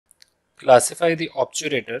Classify the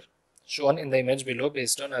obturator shown in the image below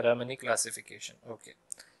based on Aramani classification. Okay.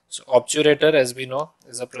 So obturator, as we know,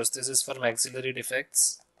 is a prosthesis for maxillary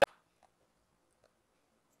defects.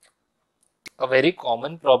 A very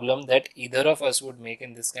common problem that either of us would make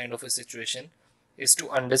in this kind of a situation is to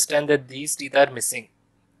understand that these teeth are missing.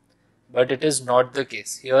 But it is not the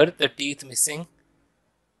case. Here the teeth missing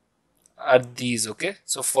are these, okay?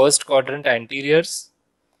 So first quadrant anteriors,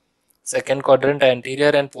 second quadrant anterior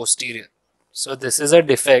and posterior. So this is a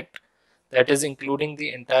defect that is including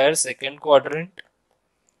the entire second quadrant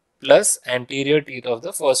plus anterior teeth of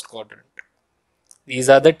the first quadrant. These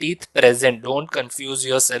are the teeth present. Don't confuse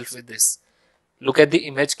yourself with this. Look at the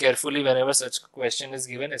image carefully whenever such a question is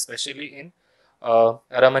given, especially in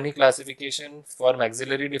Aramani classification for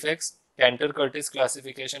maxillary defects, Cantor-Curtis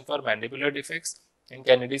classification for mandibular defects, and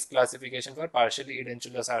Kennedy's classification for partially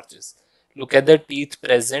edentulous arches. Look at the teeth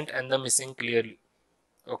present and the missing clearly.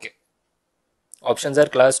 Okay. Options are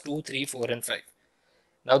class 2, 3, 4 and 5.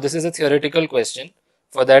 Now this is a theoretical question.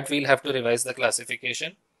 For that we'll have to revise the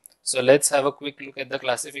classification. So let's have a quick look at the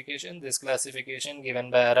classification. This classification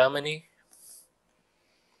given by Aramani.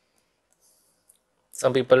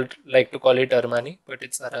 Some people like to call it Armani, but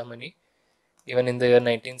it's Aramani, given in the year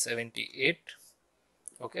 1978.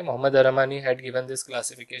 Okay, Muhammad Aramani had given this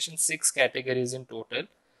classification 6 categories in total.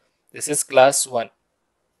 This is class 1.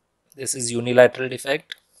 This is unilateral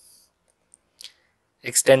defect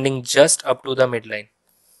extending just up to the midline,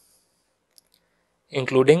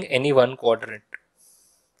 including any one quadrant.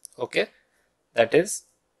 Okay, that is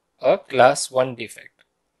a class 1 defect.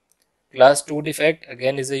 Class 2 defect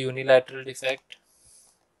again is a unilateral defect,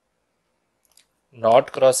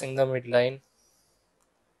 not crossing the midline,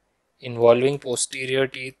 involving posterior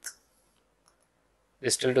teeth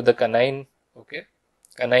distal to the canine. Okay,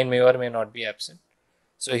 canine may or may not be absent.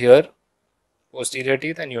 So here posterior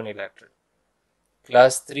teeth and unilateral.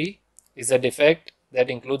 Class 3 is a defect that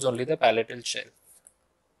includes only the palatal shell.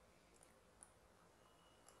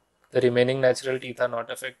 The remaining natural teeth are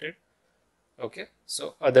not affected. Okay,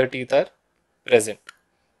 so other teeth are present.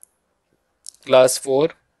 Class 4,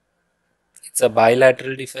 it's a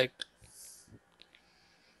bilateral defect,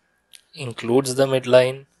 includes the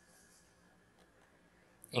midline,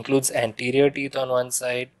 includes anterior teeth on one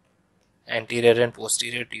side, anterior and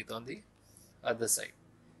posterior teeth on the other side.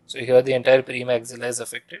 So here the entire premaxilla is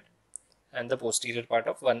affected and the posterior part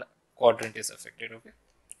of one quadrant is affected. Okay.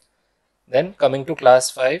 Then coming to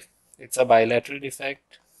class 5, it's a bilateral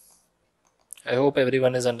defect. I hope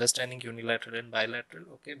everyone is understanding unilateral and bilateral.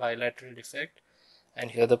 Okay, bilateral defect,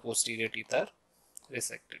 and here the posterior teeth are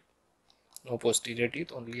resected. No posterior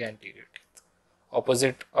teeth, only anterior teeth.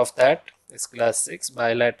 Opposite of that is class 6,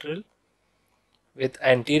 bilateral with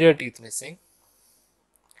anterior teeth missing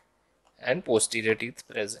and posterior teeth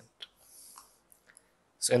present.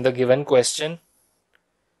 So in the given question,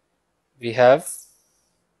 we have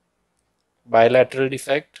bilateral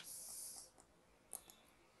defect,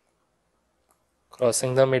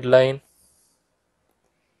 crossing the midline,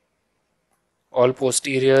 all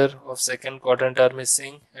posterior of second quadrant are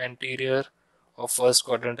missing, anterior of first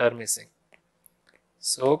quadrant are missing.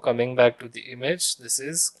 So coming back to the image, this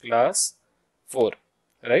is class 4,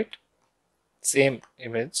 right? Same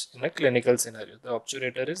image in a clinical scenario. The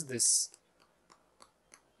obturator is this,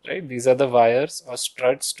 right? These are the wires or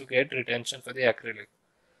struts to get retention for the acrylic.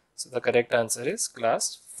 So the correct answer is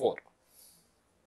class 4.